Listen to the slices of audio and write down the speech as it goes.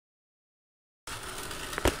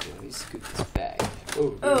scoop this back.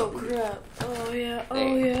 Oh, oh crap. Oh yeah.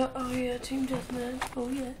 Oh yeah. Oh yeah. Team deathmatch. Oh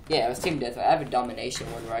yeah. Yeah, it was team deathmatch. I have a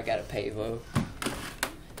domination one where I got a Pavo.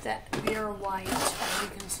 That we are white, as you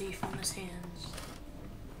can see from his hands.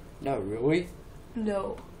 No, really?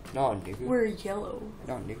 No. No, nigga. We're yellow.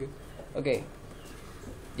 No, nigga. Okay.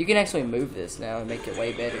 You can actually move this now and make it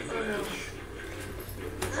way better. Oh, no.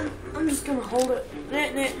 I'm just gonna hold it.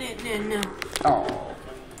 No. Oh.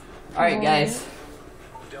 Alright, guys.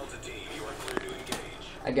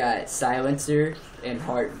 I got silencer and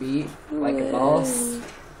heartbeat like a boss.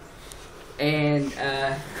 And,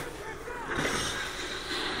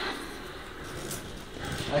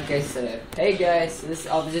 okay, so, hey guys, this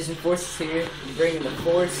Opposition Force is here, bringing the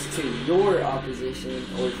force to your opposition,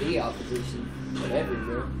 or the opposition, whatever,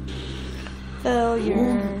 bro.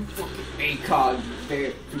 Failure. ACOG,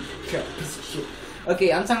 fair piece of shit.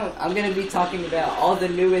 Okay, I'm gonna be talking about all the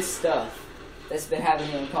newest stuff that's been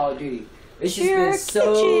happening on Call of Duty. It's just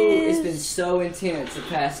been so intense the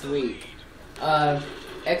past week.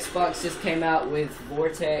 Xbox just came out with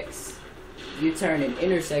Vortex, U-Turn, and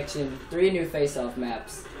Intersection, 3 new face-off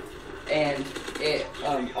maps, and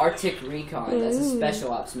Arctic Recon. That's a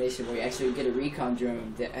special ops mission where you actually get a recon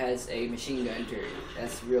drone that has a machine gun turret.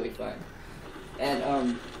 That's really fun.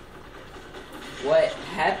 And what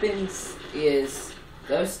happens is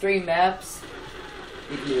those 3 maps,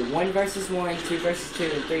 you can do 1 versus 1, 2 versus 2,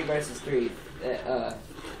 and 3 versus 3 that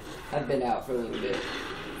have been out for a little bit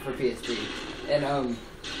for PS3. And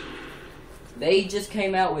they just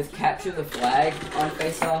came out with Capture the Flag on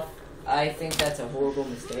Face Off. I think that's a horrible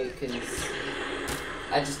mistake because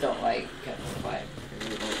I just don't like Capture the Flag.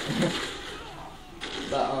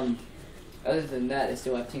 But other than that, they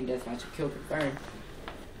still have Team Deathmatch and Kill Confirmed.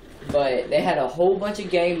 But they had a whole bunch of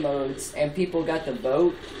game modes, and people got the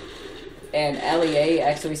vote. And LEA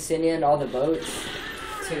actually sent in all the votes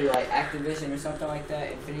to like Activision or something like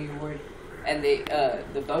that, Infinity Ward. And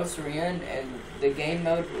the votes were in, and the game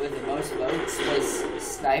mode with the most votes was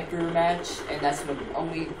Sniper Match, and that's when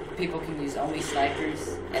only people can use only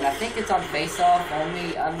snipers. And I think it's on Face Off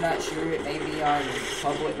only. I'm not sure. It may be on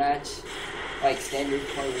Public Match, like standard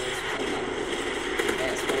players or something.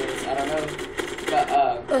 Advanced players. I don't know. But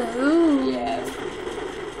yeah.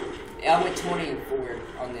 I went 20-4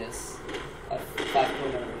 on this. 5.0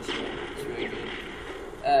 ratio. It's really good.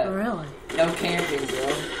 Really? No camping, bro.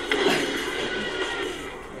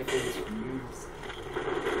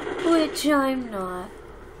 Which I'm not.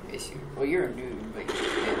 Yes, well, you're a noob, but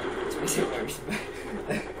yeah, it's makes it worse.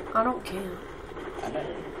 I don't camp. I know.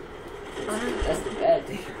 That's the bad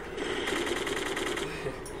thing.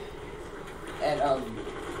 And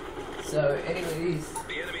so anyways,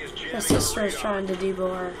 My sister is trying to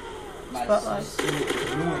deboard my Spotlight. sister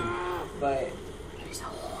is annoying, but She's a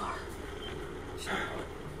whore.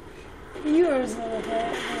 Yours little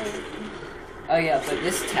bit. oh yeah, but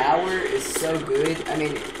this tower is so good. I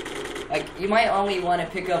mean, like you might only want to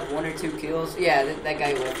pick up 1 or 2 kills. Yeah, that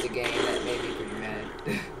guy left the game. That made me pretty mad.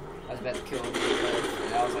 I was about to kill him,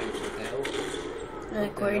 and I was like, what the hell?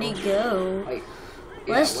 Like, where'd he go? Like,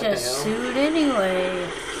 yeah, Let's just shoot anyway.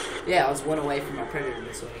 Yeah, I was 1 away from my predator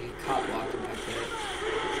missile and he caught walking back there.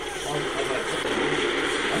 I was like, what the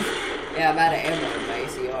hell? Yeah, I'm out of ammo in my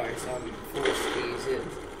ACR, so I'm forced to use it.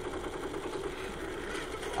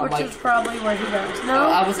 Which is probably what he does. No?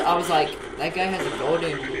 I was like, that guy has a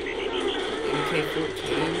golden MK14.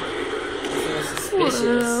 I feel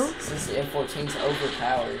suspicious since the M14's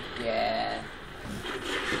overpowered. Yeah.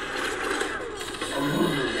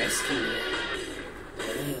 Ooh, rescue.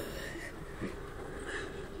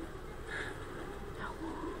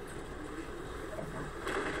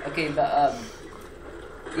 Okay, but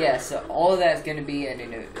yeah. So all of that's gonna be in a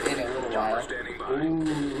little while. Ooh.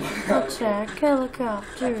 Attack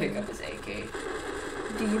helicopter. I pick up his AK.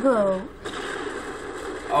 Debo.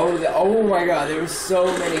 Oh my God! There were so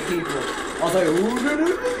many people. I was like, ooh,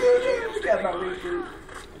 got my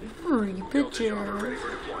Reaper. Picture.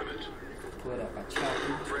 Put up my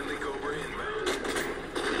chopper.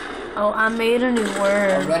 Oh, I made a new I'm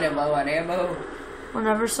word. running low on ammo.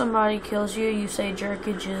 Whenever somebody kills you, you say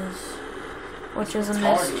jerkages, which is a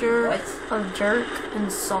mixture of jerk and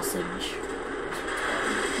sausage.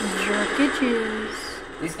 Jerkages.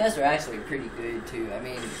 These guys are actually pretty good too. I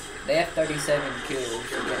mean, they have 37 kills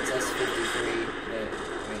against us 53, but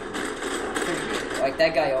I mean, pretty good. Like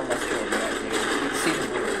that guy almost killed me right there. You can see the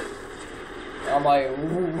bullet. I'm like,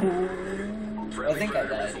 ooh. I think I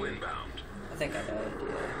died. I think I died.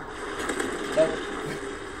 Yeah. Nope.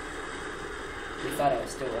 We thought I was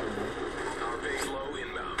still over.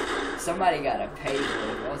 Somebody got a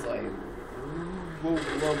payload. I was like,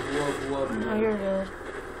 whoa. No, you're good.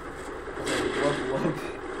 Whoop, whoop.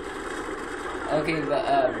 Okay, but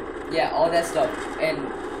yeah, all that stuff, and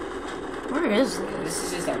where is this? This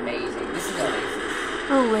is just amazing. This is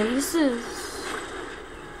Oasis. Oasis.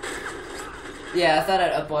 Yeah, I thought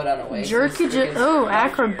I'd upload on Oasis. Jerkages. Oh,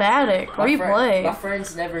 acrobatic. Replay. My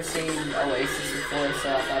friend's never seen Oasis before,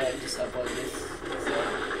 so I thought I'd just upload this. So.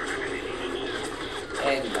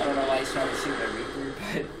 And I don't know why he's trying to shoot my Reaper,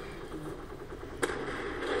 but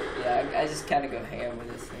yeah, I just kind of go ham with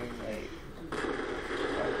this thing. Like,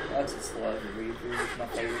 I just love the Reaper. It's my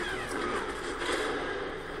favorite thing.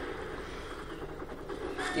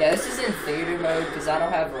 Yeah, this is in theater mode because I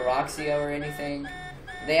don't have Roxio or anything.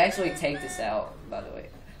 They actually take this out, by the way.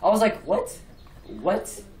 I was like, what?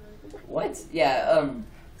 What? What? Yeah,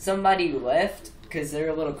 somebody left because they're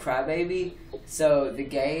a little crybaby. So the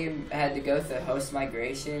game had to go through host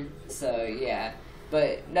migration. So yeah,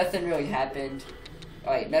 but nothing really happened.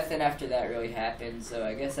 Like, nothing after that really happened. So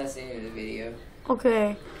I guess that's the end of the video.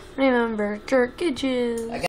 Okay, remember, Jerkages.